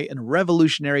AI in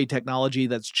revolutionary technology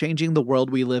that's changing the world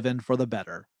we live in for the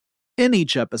better. In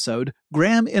each episode,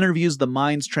 Graham interviews the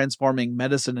minds transforming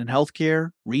medicine and healthcare,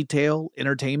 retail,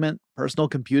 entertainment, personal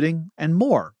computing, and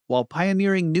more, while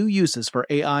pioneering new uses for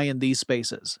AI in these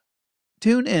spaces.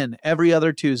 Tune in every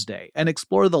other Tuesday and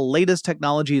explore the latest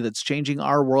technology that's changing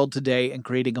our world today and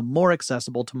creating a more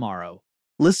accessible tomorrow.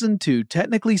 Listen to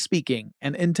Technically Speaking,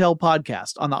 an Intel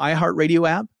podcast on the iHeartRadio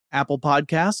app, Apple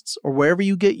Podcasts, or wherever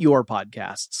you get your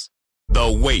podcasts.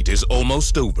 The wait is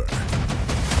almost over.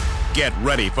 Get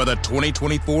ready for the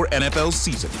 2024 NFL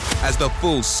season as the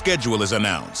full schedule is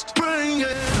announced.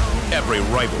 Every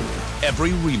rivalry,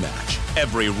 every rematch,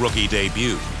 every rookie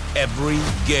debut, every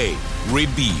game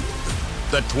revealed.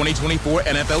 The 2024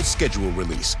 NFL schedule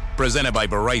release, presented by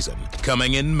Verizon,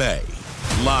 coming in May.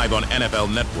 Live on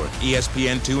NFL Network,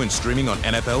 ESPN2, and streaming on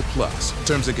NFL Plus.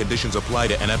 Terms and conditions apply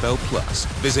to NFL Plus.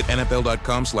 Visit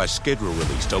NFL.com/schedule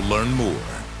release to learn more.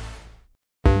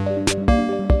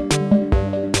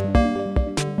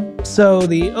 So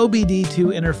the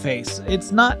OBD2 interface,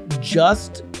 it's not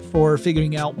just for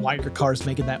figuring out why your car's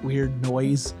making that weird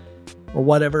noise or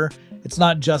whatever. It's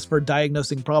not just for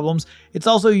diagnosing problems. It's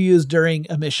also used during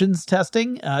emissions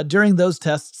testing. During those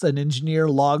tests, an engineer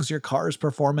logs your car's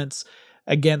performance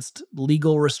against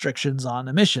legal restrictions on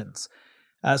emissions.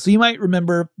 So you might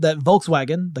remember that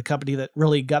Volkswagen, the company that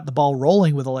really got the ball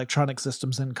rolling with electronic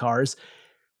systems in cars,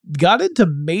 got into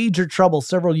major trouble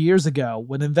several years ago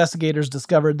when investigators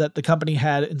discovered that the company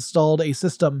had installed a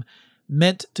system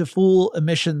meant to fool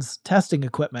emissions testing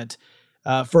equipment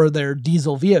for their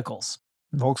diesel vehicles.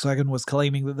 Volkswagen was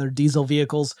claiming that their diesel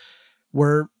vehicles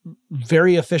were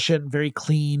very efficient, very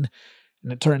clean,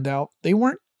 and it turned out they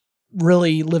weren't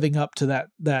really living up to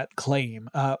that claim.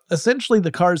 Essentially,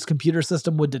 the car's computer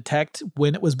system would detect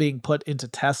when it was being put into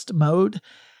test mode,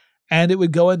 and it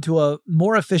would go into a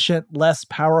more efficient, less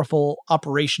powerful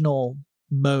operational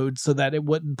mode so that it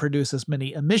wouldn't produce as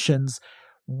many emissions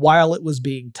while it was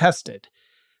being tested.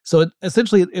 So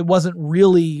essentially, it wasn't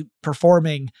really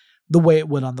performing the way it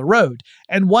would on the road.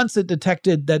 And once it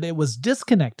detected that it was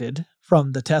disconnected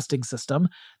from the testing system,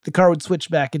 the car would switch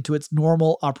back into its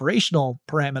normal operational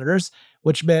parameters,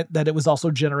 which meant that it was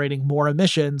also generating more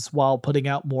emissions while putting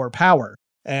out more power.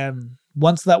 And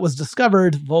once that was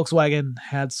discovered, Volkswagen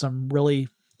had some really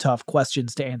tough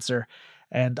questions to answer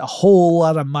and a whole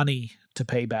lot of money to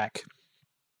pay back.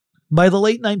 By the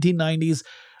late 1990s,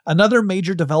 another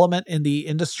major development in the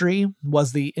industry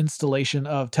was the installation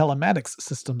of telematics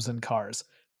systems in cars.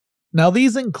 Now,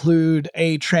 these include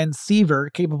a transceiver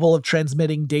capable of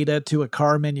transmitting data to a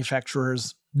car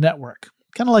manufacturer's network,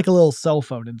 kind of like a little cell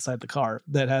phone inside the car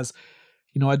that has,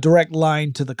 a direct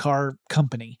line to the car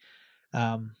company,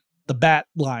 the BAT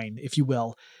line, if you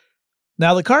will.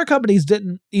 Now, the car companies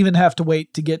didn't even have to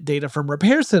wait to get data from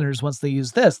repair centers once they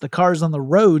used this. The cars on the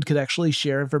road could actually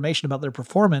share information about their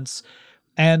performance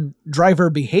and driver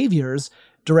behaviors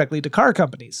directly to car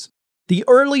companies. The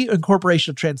early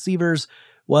incorporation of transceivers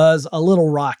was a little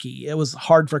rocky. It was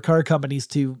hard for car companies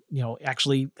to,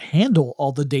 actually handle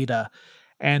all the data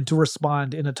and to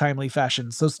respond in a timely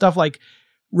fashion. So stuff like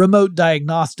remote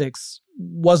diagnostics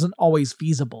wasn't always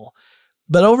feasible.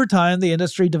 But over time, the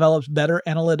industry developed better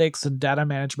analytics and data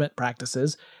management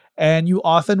practices, and you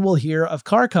often will hear of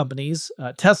car companies,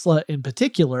 Tesla in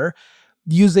particular,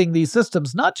 using these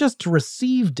systems not just to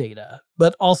receive data,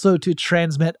 but also to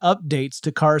transmit updates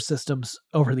to car systems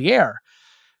over the air.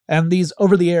 And these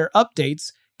over-the-air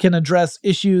updates can address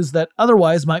issues that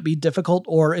otherwise might be difficult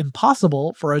or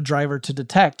impossible for a driver to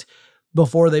detect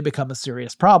before they become a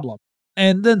serious problem.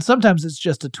 And then sometimes it's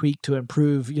just a tweak to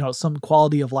improve, some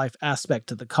quality of life aspect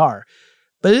to the car.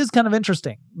 But it is kind of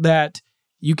interesting that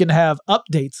you can have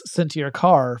updates sent to your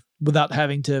car without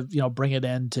having to, bring it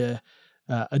into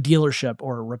a dealership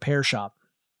or a repair shop.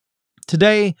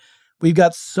 Today, we've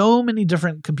got so many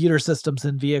different computer systems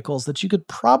in vehicles that you could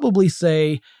probably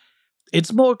say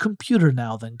it's more computer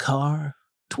now than car,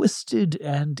 twisted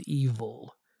and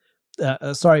evil.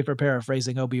 Sorry for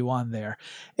paraphrasing Obi-Wan there.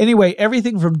 Anyway,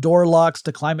 everything from door locks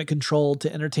to climate control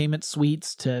to entertainment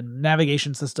suites to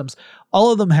navigation systems,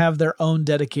 all of them have their own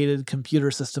dedicated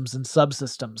computer systems and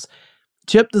subsystems.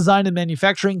 Chip design and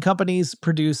manufacturing companies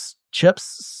produce chips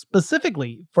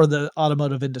specifically for the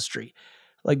automotive industry,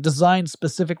 like designed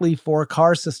specifically for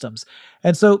car systems.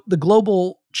 And so the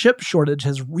global chip shortage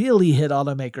has really hit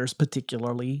automakers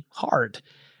particularly hard.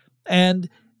 And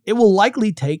it will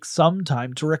likely take some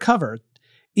time to recover.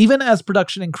 Even as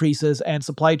production increases and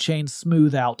supply chains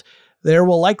smooth out, there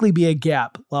will likely be a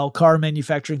gap while car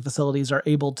manufacturing facilities are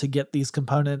able to get these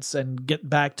components and get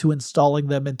back to installing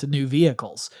them into new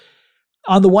vehicles.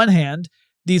 On the one hand,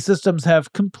 these systems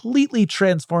have completely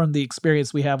transformed the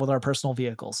experience we have with our personal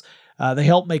vehicles. They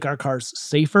help make our cars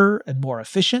safer and more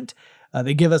efficient.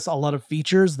 They give us a lot of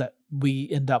features that we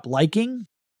end up liking.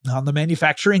 On the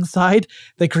manufacturing side,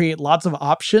 they create lots of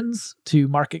options to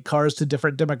market cars to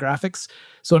different demographics.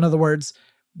 So in other words,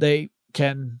 they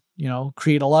can,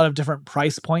 create a lot of different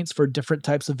price points for different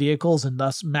types of vehicles and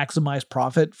thus maximize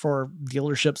profit for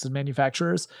dealerships and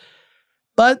manufacturers.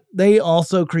 But they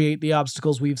also create the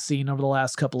obstacles we've seen over the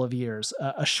last couple of years.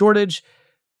 A shortage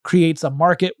creates a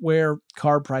market where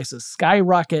car prices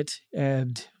skyrocket,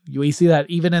 and we see that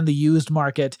even in the used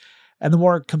market. And the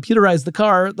more computerized the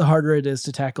car, the harder it is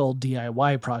to tackle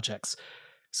DIY projects.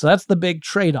 So that's the big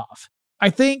trade-off.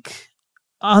 I think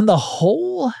on the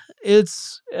whole,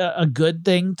 it's a good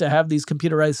thing to have these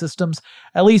computerized systems,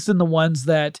 at least in the ones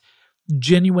that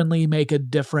genuinely make a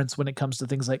difference when it comes to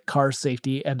things like car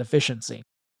safety and efficiency.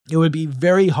 It would be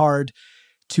very hard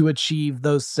to achieve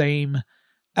those same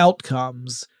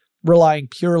outcomes relying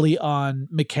purely on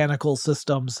mechanical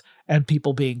systems and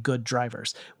people being good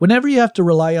drivers. Whenever you have to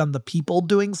rely on the people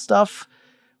doing stuff,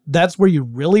 that's where you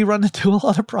really run into a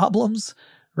lot of problems,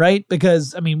 right?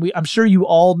 Because, I'm sure you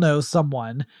all know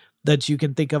someone that you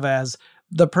can think of as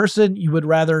the person you would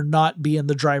rather not be in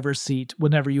the driver's seat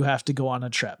whenever you have to go on a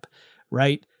trip,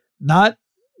 right? Not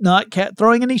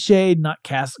throwing any shade, not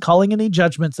calling any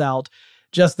judgments out,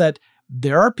 just that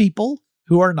there are people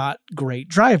who are not great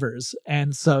drivers.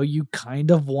 And so you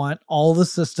kind of want all the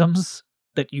systems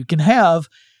that you can have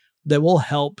that will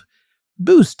help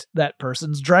boost that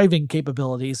person's driving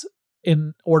capabilities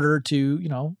in order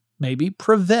to, maybe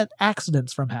prevent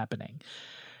accidents from happening.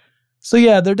 So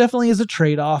yeah, there definitely is a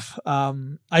trade-off.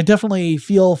 I definitely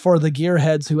feel for the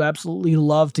gearheads who absolutely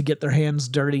love to get their hands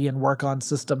dirty and work on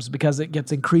systems because it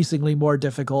gets increasingly more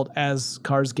difficult as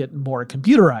cars get more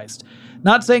computerized.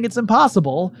 Not saying it's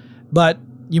impossible, but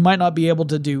you might not be able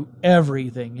to do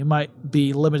everything. You might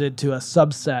be limited to a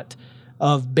subset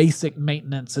of basic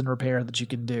maintenance and repair that you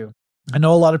can do. I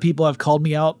know a lot of people have called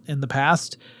me out in the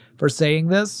past for saying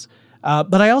this,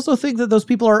 but I also think that those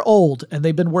people are old and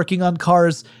they've been working on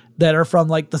cars that are from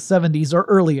like the 70s or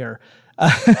earlier.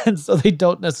 And so they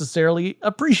don't necessarily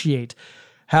appreciate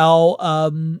how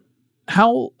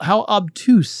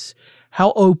obtuse,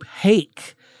 how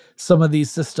opaque some of these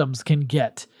systems can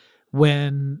get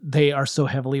when they are so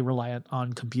heavily reliant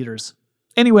on computers.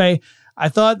 Anyway, I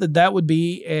thought that would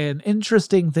be an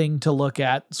interesting thing to look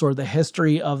at, sort of the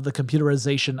history of the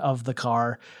computerization of the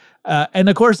car. And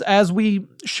of course, as we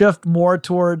shift more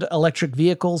toward electric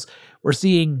vehicles, we're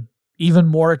seeing even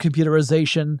more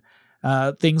computerization,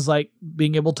 things like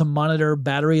being able to monitor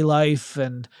battery life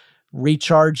and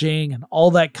recharging and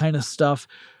all that kind of stuff.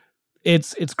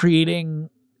 It's creating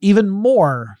even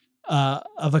more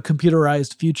of a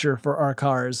computerized future for our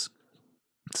cars.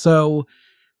 So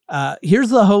here's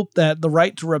the hope that the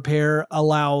right to repair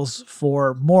allows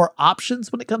for more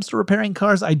options when it comes to repairing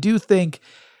cars. I do think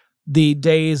the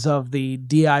days of the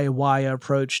DIY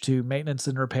approach to maintenance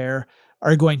and repair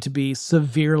are going to be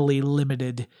severely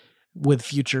limited with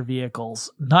future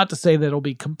vehicles. Not to say that it'll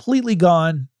be completely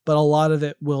gone, but a lot of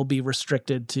it will be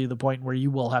restricted to the point where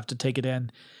you will have to take it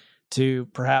in to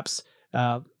perhaps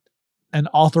an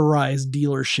authorized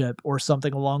dealership or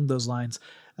something along those lines.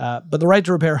 But the right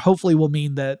to repair hopefully will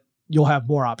mean that you'll have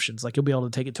more options. Like you'll be able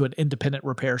to take it to an independent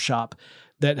repair shop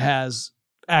that has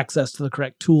access to the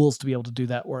correct tools to be able to do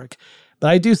that work. But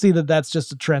I do see that that's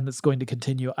just a trend that's going to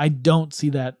continue. I don't see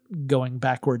that going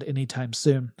backward anytime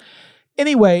soon.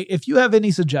 Anyway, if you have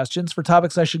any suggestions for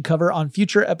topics I should cover on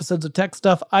future episodes of Tech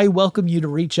Stuff, I welcome you to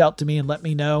reach out to me and let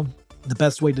me know. The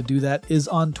best way to do that is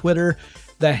on Twitter.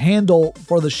 The handle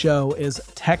for the show is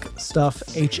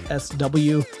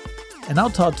TechStuffHSW. And I'll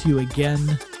talk to you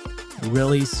again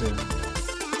really soon.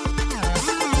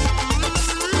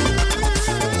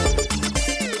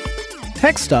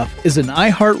 Tech Stuff is an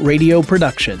iHeartRadio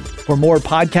production. For more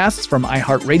podcasts from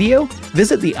iHeartRadio,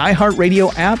 visit the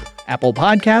iHeartRadio app, Apple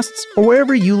Podcasts, or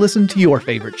wherever you listen to your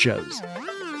favorite shows.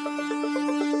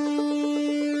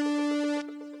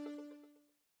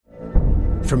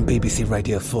 From BBC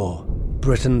Radio 4,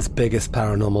 Britain's biggest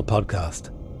paranormal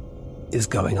podcast is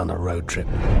going on a road trip.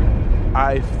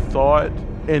 I thought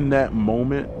in that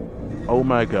moment, oh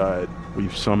my God,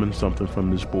 we've summoned something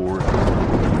from this board.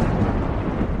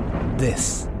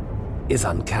 This is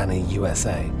Uncanny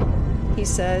USA. He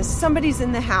says, somebody's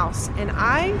in the house, and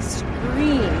I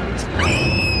screamed.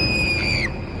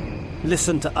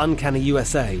 Listen to Uncanny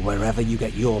USA wherever you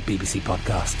get your BBC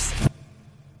podcasts,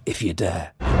 if you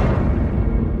dare.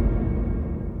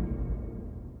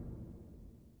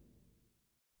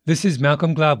 This is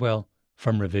Malcolm Gladwell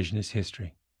from Revisionist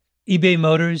History. eBay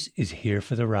Motors is here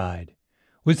for the ride.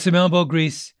 With some elbow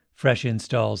grease, fresh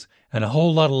installs, and a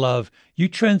whole lot of love, you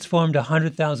transformed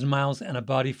 100,000 miles and a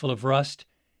body full of rust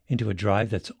into a drive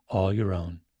that's all your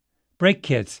own. Brake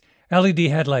kits, LED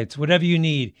headlights, whatever you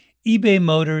need, eBay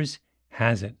Motors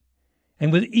has it.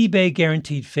 And with eBay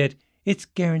Guaranteed Fit, it's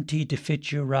guaranteed to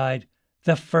fit your ride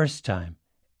the first time,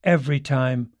 every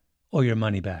time, or your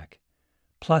money back.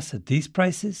 Plus, at these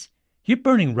prices, you're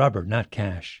burning rubber, not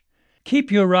cash.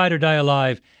 Keep your ride or die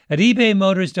alive at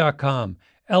ebaymotors.com.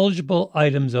 Eligible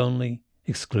items only.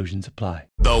 Exclusions apply.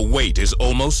 The wait is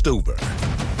almost over.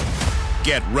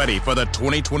 Get ready for the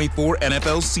 2024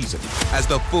 NFL season as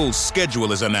the full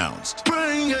schedule is announced.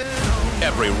 Bring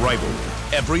Every rivalry,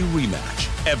 every rematch,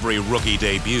 every rookie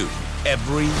debut,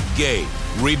 every game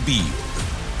revealed.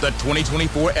 The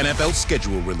 2024 NFL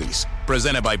schedule release,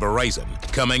 presented by Verizon,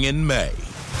 coming in May.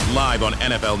 Live on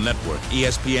NFL Network,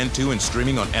 ESPN2, and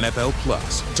streaming on NFL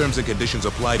Plus. Terms and conditions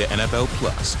apply to NFL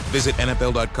Plus. Visit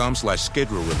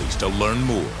NFL.com/schedule release to learn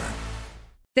more.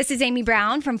 This is Amy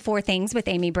Brown from 4 Things with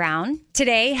Amy Brown.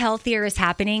 Today, healthier is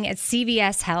happening at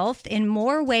CVS Health in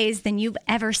more ways than you've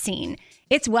ever seen.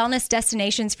 It's wellness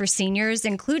destinations for seniors,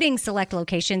 including select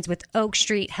locations with Oak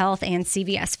Street Health and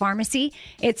CVS Pharmacy.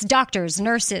 It's doctors,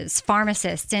 nurses,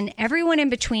 pharmacists, and everyone in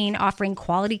between offering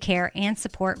quality care and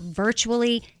support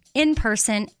virtually, in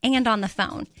person, and on the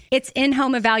phone. It's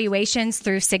in-home evaluations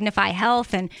through Signify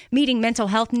Health and meeting mental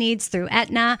health needs through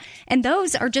Aetna. And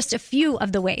those are just a few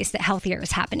of the ways that healthier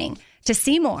is happening. To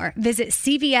see more, visit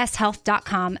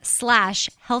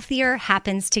cvshealth.com/healthier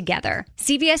happens together.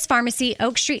 CVS Pharmacy,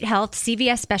 Oak Street Health,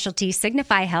 CVS Specialty,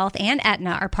 Signify Health, and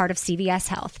Aetna are part of CVS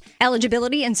Health.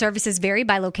 Eligibility and services vary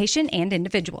by location and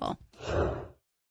individual.